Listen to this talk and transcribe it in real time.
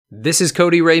This is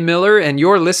Cody Ray Miller, and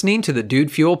you're listening to the Dude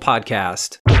Fuel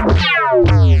Podcast.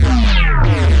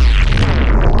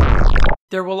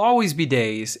 There will always be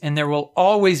days, and there will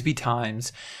always be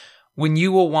times when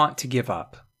you will want to give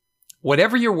up.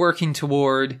 Whatever you're working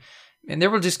toward, and there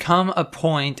will just come a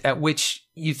point at which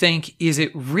you think, is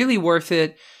it really worth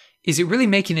it? Is it really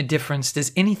making a difference?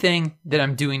 Does anything that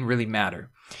I'm doing really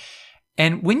matter?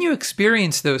 And when you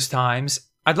experience those times,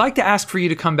 I'd like to ask for you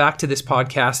to come back to this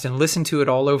podcast and listen to it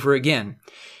all over again.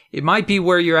 It might be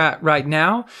where you're at right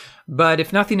now, but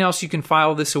if nothing else, you can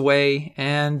file this away.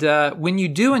 And when you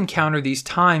do encounter these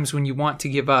times when you want to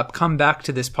give up, come back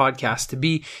to this podcast to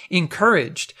be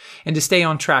encouraged and to stay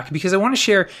on track, because I want to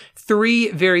share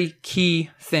 3 very key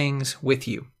things with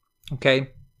you.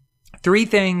 Okay? 3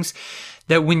 things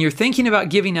that when you're thinking about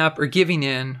giving up or giving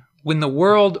in, when the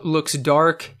world looks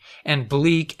dark and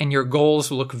bleak and your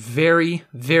goals look very,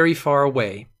 very far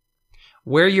away,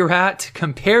 where you're at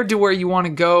compared to where you want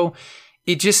to go,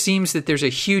 it just seems that there's a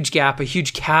huge gap, a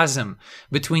huge chasm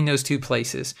between those 2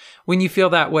 places. When you feel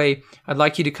that way, I'd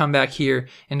like you to come back here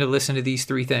and to listen to these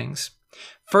 3 things.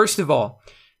 First of all,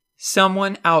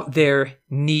 someone out there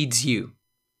needs you.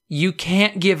 You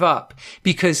can't give up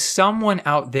because someone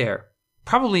out there,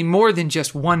 probably more than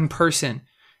just one person,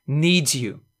 needs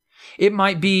you. It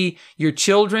might be your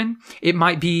children. It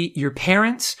might be your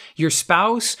parents, your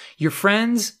spouse, your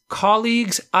friends,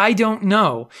 colleagues. I don't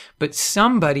know, but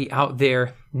somebody out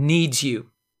there needs you.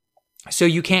 So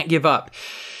you can't give up.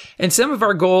 And some of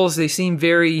our goals, they seem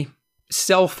very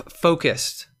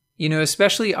self-focused,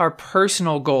 especially our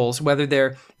personal goals, whether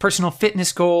they're personal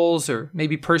fitness goals or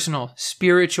maybe personal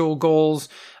spiritual goals,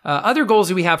 other goals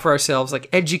that we have for ourselves, like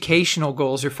educational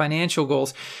goals or financial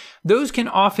goals. Those can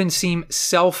often seem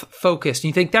self-focused.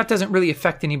 You think that doesn't really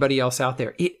affect anybody else out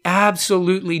there. It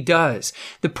absolutely does.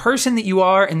 The person that you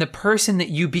are and the person that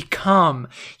you become,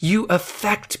 you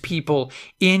affect people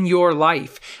in your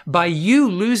life. By you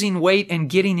losing weight and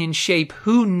getting in shape,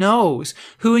 who knows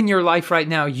who in your life right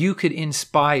now you could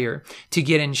inspire to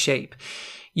get in shape.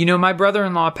 My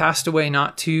brother-in-law passed away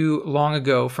not too long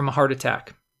ago from a heart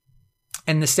attack.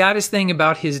 And the saddest thing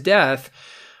about his death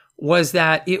was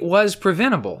that it was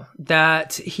preventable,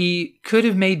 that he could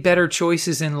have made better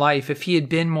choices in life if he had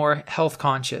been more health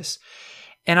conscious.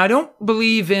 And I don't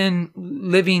believe in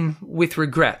living with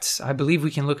regrets. I believe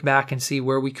we can look back and see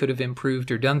where we could have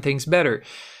improved or done things better.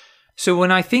 So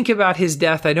when I think about his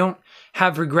death, I don't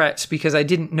have regrets because I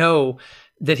didn't know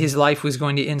that his life was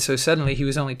going to end so suddenly. He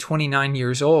was only 29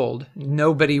 years old.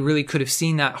 Nobody really could have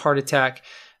seen that heart attack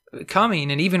coming.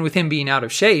 And even with him being out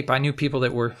of shape, I knew people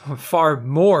that were far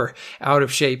more out of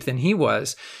shape than he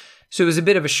was. So it was a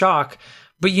bit of a shock.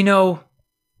 But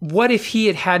what if he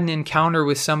had had an encounter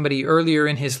with somebody earlier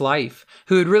in his life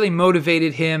who had really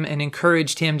motivated him and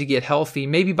encouraged him to get healthy,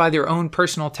 maybe by their own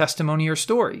personal testimony or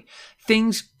story?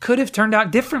 Things could have turned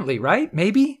out differently, right?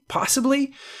 Maybe,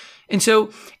 possibly. And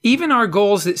so even our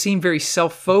goals that seem very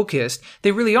self-focused,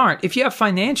 they really aren't. If you have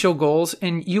financial goals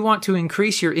and you want to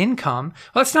increase your income,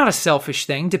 well, that's not a selfish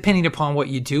thing, depending upon what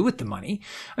you do with the money.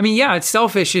 I mean, yeah, it's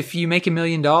selfish if you make $1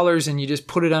 million and you just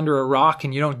put it under a rock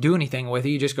and you don't do anything with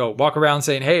it. You just go walk around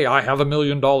saying, hey, I have $1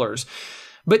 million.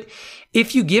 But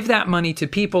if you give that money to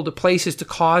people, to places, to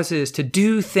causes, to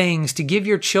do things, to give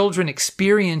your children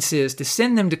experiences, to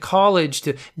send them to college,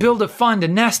 to build a fund, a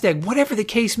nest egg, whatever the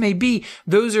case may be,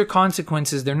 those are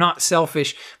consequences. They're not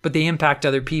selfish, but they impact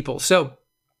other people. So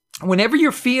whenever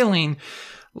you're feeling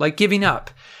like giving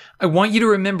up, I want you to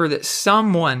remember that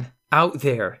someone out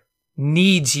there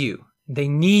needs you. They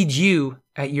need you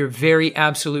at your very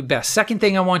absolute best. Second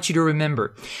thing I want you to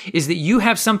remember is that you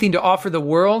have something to offer the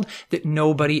world that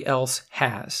nobody else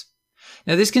has.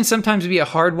 Now, this can sometimes be a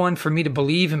hard one for me to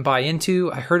believe and buy into.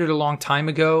 I heard it a long time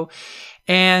ago.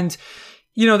 And,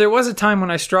 there was a time when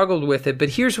I struggled with it, but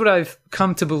here's what I've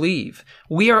come to believe.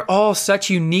 We are all such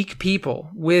unique people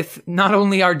with not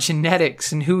only our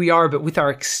genetics and who we are, but with our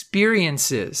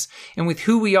experiences and with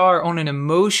who we are on an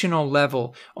emotional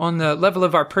level, on the level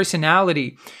of our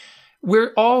personality.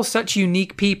 We're all such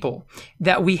unique people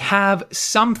that we have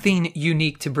something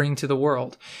unique to bring to the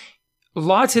world.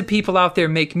 Lots of people out there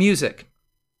make music,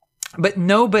 but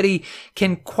nobody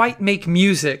can quite make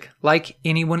music like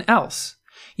anyone else.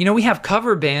 We have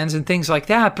cover bands and things like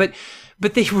that, but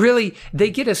they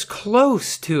get us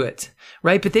close to it,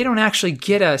 right? But they don't actually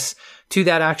get us to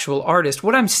that actual artist.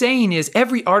 What I'm saying is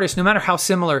every artist, no matter how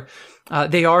similar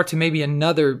they are to maybe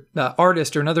another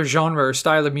artist or another genre or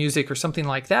style of music or something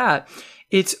like that,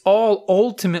 It's all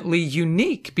ultimately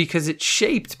unique because it's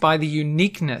shaped by the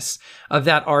uniqueness of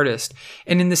that artist.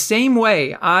 And in the same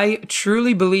way, I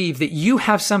truly believe that you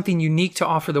have something unique to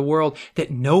offer the world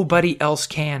that nobody else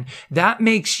can. That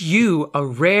makes you a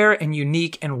rare and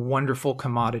unique and wonderful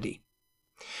commodity.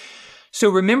 So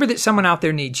remember that someone out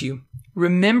there needs you.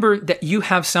 Remember that you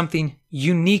have something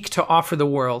unique to offer the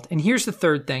world. And here's the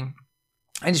third thing,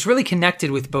 and it's really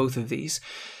connected with both of these.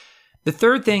 The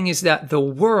third thing is that the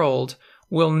world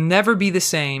will never be the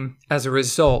same as a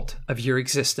result of your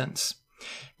existence.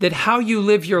 That how you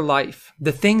live your life,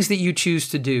 the things that you choose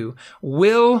to do,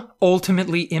 will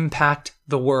ultimately impact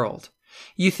the world.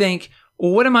 You think,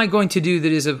 well, what am I going to do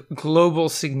that is of global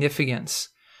significance?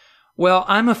 Well,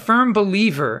 I'm a firm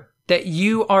believer that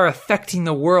you are affecting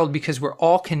the world because we're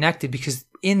all connected, because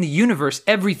in the universe,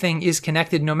 everything is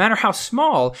connected, no matter how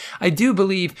small. I do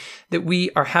believe that we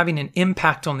are having an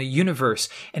impact on the universe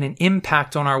and an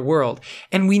impact on our world.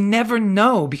 And we never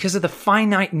know because of the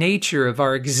finite nature of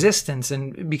our existence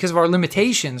and because of our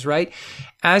limitations, right?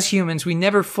 As humans, we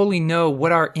never fully know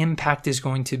what our impact is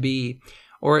going to be,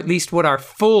 or at least what our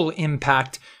full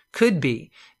impact could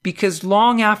be. Because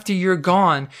long after you're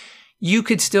gone, you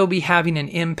could still be having an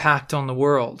impact on the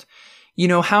world. You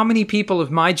know, how many people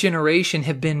of my generation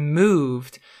have been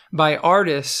moved by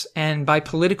artists and by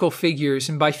political figures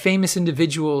and by famous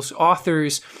individuals,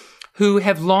 authors who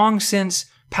have long since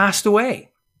passed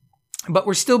away, but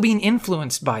we're still being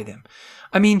influenced by them.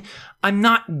 I mean, I'm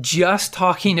not just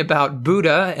talking about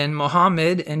Buddha and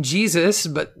Muhammad and Jesus,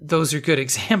 but those are good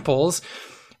examples.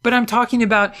 But I'm talking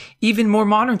about even more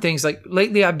modern things. Like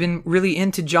lately, I've been really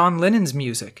into John Lennon's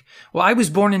music. Well, I was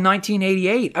born in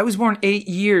 1988. I was born 8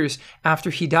 years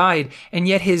after he died, and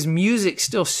yet his music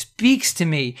still speaks to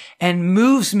me and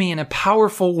moves me in a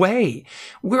powerful way.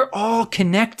 We're all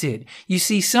connected. You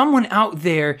see, someone out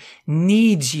there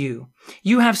needs you.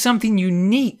 You have something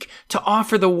unique to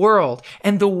offer the world,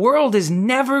 and the world is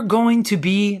never going to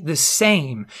be the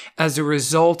same as a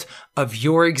result of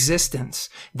your existence.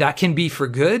 That can be for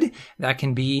good, that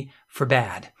can be for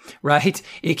bad, right?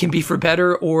 It can be for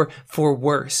better or for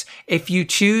worse. If you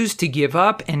choose to give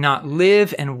up and not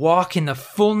live and walk in the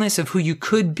fullness of who you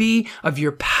could be, of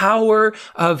your power,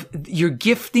 of your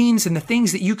giftings and the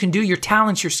things that you can do, your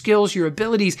talents, your skills, your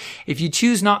abilities, if you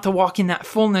choose not to walk in that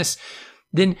fullness,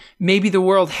 then maybe the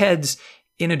world heads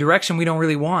in a direction we don't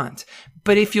really want.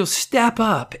 But if you'll step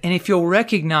up and if you'll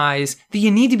recognize that you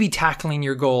need to be tackling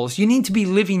your goals, you need to be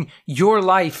living your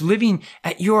life, living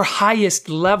at your highest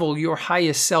level, your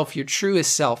highest self, your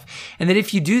truest self. And that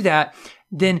if you do that,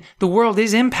 then the world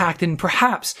is impacted, and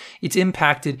perhaps it's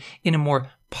impacted in a more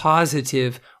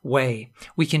positive way.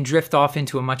 We can drift off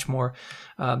into a much more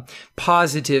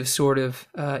positive sort of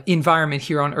environment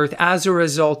here on earth as a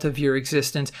result of your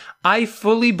existence. I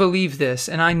fully believe this,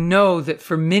 and I know that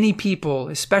for many people,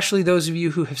 especially those of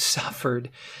you who have suffered,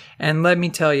 and let me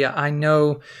tell you, I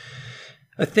know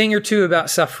a thing or two about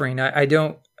suffering. I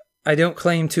don't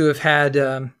claim to have had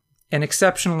an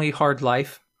exceptionally hard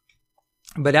life,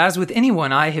 but as with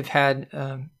anyone, I have had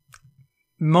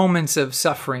moments of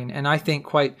suffering, and I think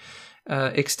quite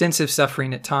extensive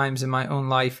suffering at times in my own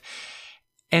life.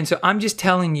 And so I'm just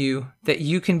telling you that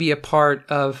you can be a part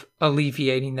of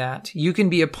alleviating that. You can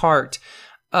be a part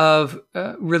of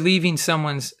relieving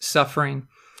someone's suffering.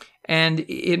 And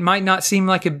it might not seem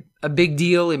like a big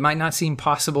deal. It might not seem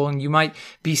possible. And you might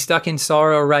be stuck in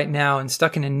sorrow right now and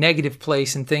stuck in a negative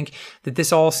place and think that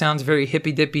this all sounds very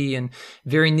hippy-dippy and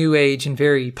very new age and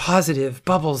very positive,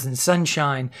 bubbles and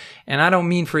sunshine. And I don't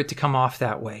mean for it to come off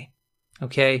that way.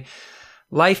 Okay?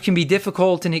 Life can be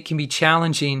difficult and it can be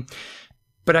challenging.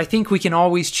 But I think we can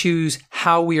always choose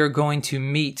how we are going to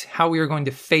meet, how we are going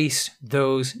to face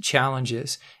those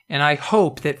challenges. And I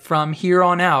hope that from here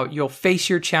on out, you'll face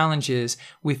your challenges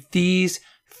with these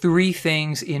 3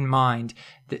 things in mind: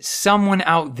 that someone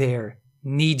out there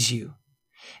needs you,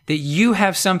 that you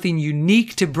have something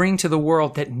unique to bring to the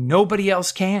world that nobody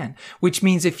else can, which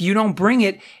means if you don't bring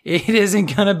it, it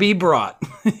isn't going to be brought.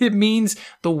 It means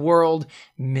the world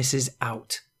misses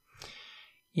out.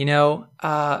 You know,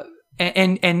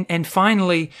 And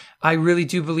finally, I really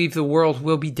do believe the world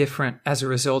will be different as a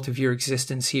result of your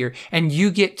existence here. And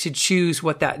you get to choose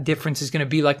what that difference is going to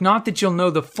be like. Not that you'll know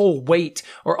the full weight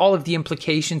or all of the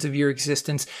implications of your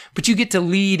existence, but you get to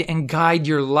lead and guide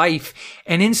your life.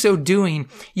 And in so doing,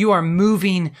 you are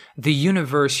moving the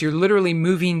universe. You're literally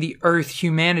moving the earth,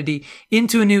 humanity,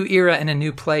 into a new era and a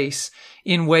new place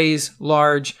in ways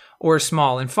large or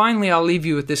small. And finally, I'll leave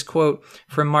you with this quote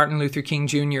from Martin Luther King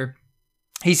Jr.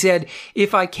 He said,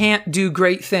 "If I can't do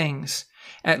great things,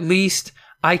 at least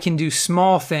I can do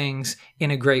small things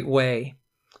in a great way."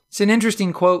 It's an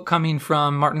interesting quote coming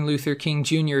from Martin Luther King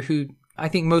Jr., who I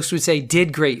think most would say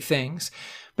did great things.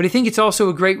 But I think it's also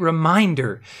a great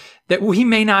reminder that we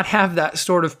may not have that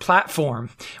sort of platform.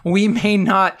 We may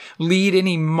not lead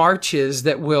any marches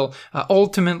that will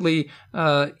ultimately,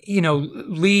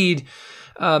 lead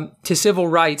to civil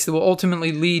rights, that will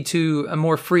ultimately lead to a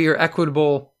more free or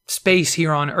equitable space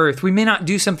here on earth. We may not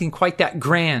do something quite that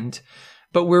grand,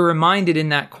 but we're reminded in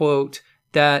that quote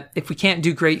that if we can't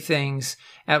do great things,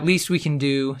 at least we can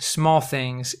do small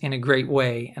things in a great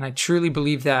way. And I truly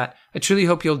believe that. I truly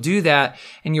hope you'll do that,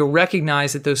 and you'll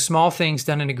recognize that those small things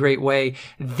done in a great way,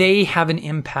 they have an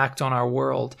impact on our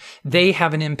world. They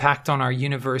have an impact on our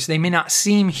universe. They may not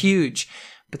seem huge,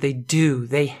 but they do.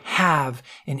 They have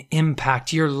an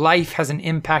impact. Your life has an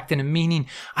impact and a meaning.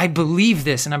 I believe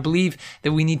this, and I believe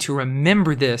that we need to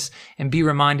remember this and be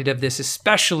reminded of this,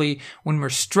 especially when we're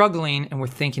struggling and we're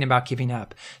thinking about giving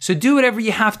up. So do whatever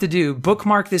you have to do.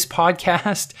 Bookmark this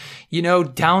podcast,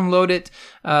 download it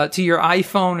to your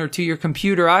iPhone or to your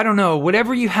computer. I don't know,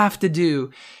 whatever you have to do.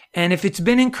 And if it's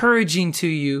been encouraging to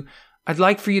you, I'd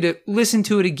like for you to listen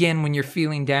to it again when you're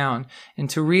feeling down and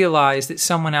to realize that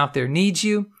someone out there needs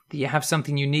you, that you have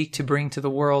something unique to bring to the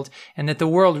world, and that the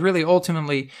world really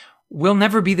ultimately will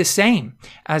never be the same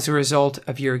as a result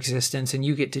of your existence. And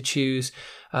you get to choose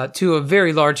to a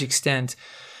very large extent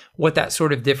what that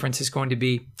sort of difference is going to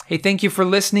be. Hey, thank you for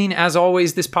listening. As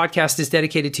always, this podcast is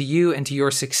dedicated to you and to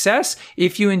your success.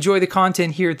 If you enjoy the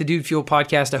content here at the Dude Fuel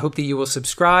Podcast, I hope that you will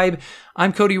subscribe.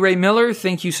 I'm Cody Ray Miller.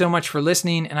 Thank you so much for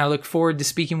listening, and I look forward to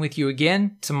speaking with you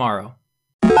again tomorrow.